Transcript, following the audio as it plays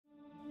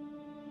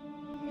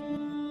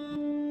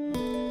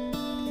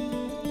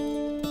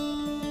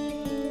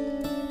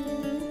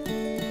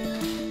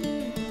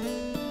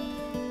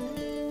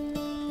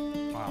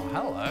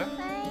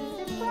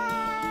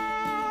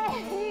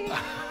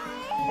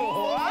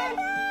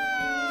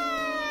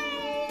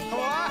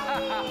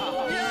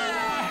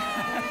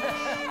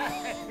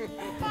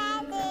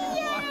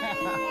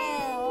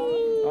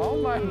Oh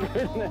my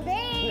goodness.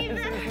 Babe.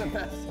 This is the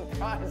best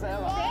surprise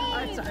ever.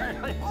 I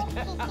totally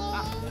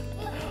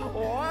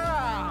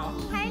Wow.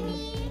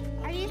 Honey,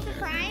 are you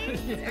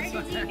surprised? Yes,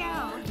 or did you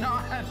know? No,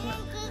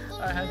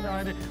 I had no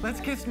idea. Let's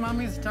kiss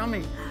Mummy's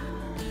tummy.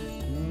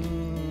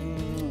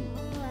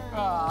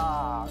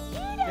 Ah,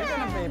 you're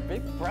gonna be a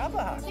big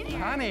brother,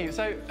 honey.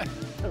 So,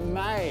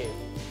 May.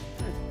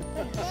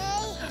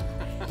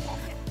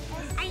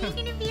 Are you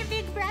gonna be a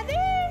big brother?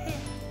 Are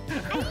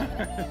you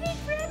gonna be a big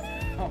brother?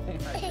 Oh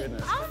my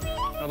goodness. Oh,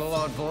 May the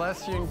Lord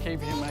bless you and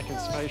keep you and make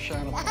His face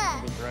shine upon you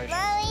and be gracious.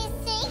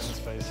 Turn His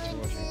face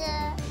towards you.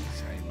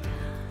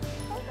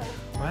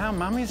 Wow,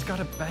 Mummy's got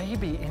a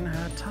baby in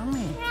her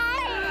tummy.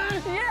 Yeah!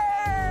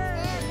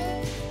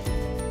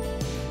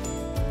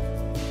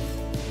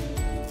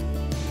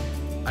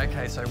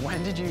 Okay, so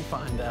when did you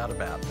find out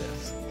about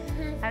this?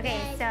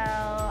 Okay, so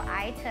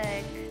I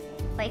took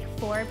like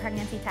 4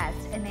 pregnancy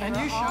tests, and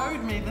they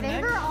showed me the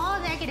They were all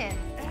negative.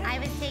 I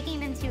was taking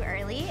them too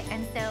early,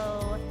 and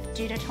so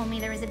Judah told me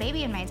there was a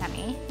baby in my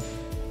tummy.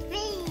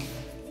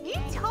 You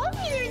told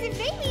me there was a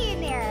baby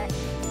in there.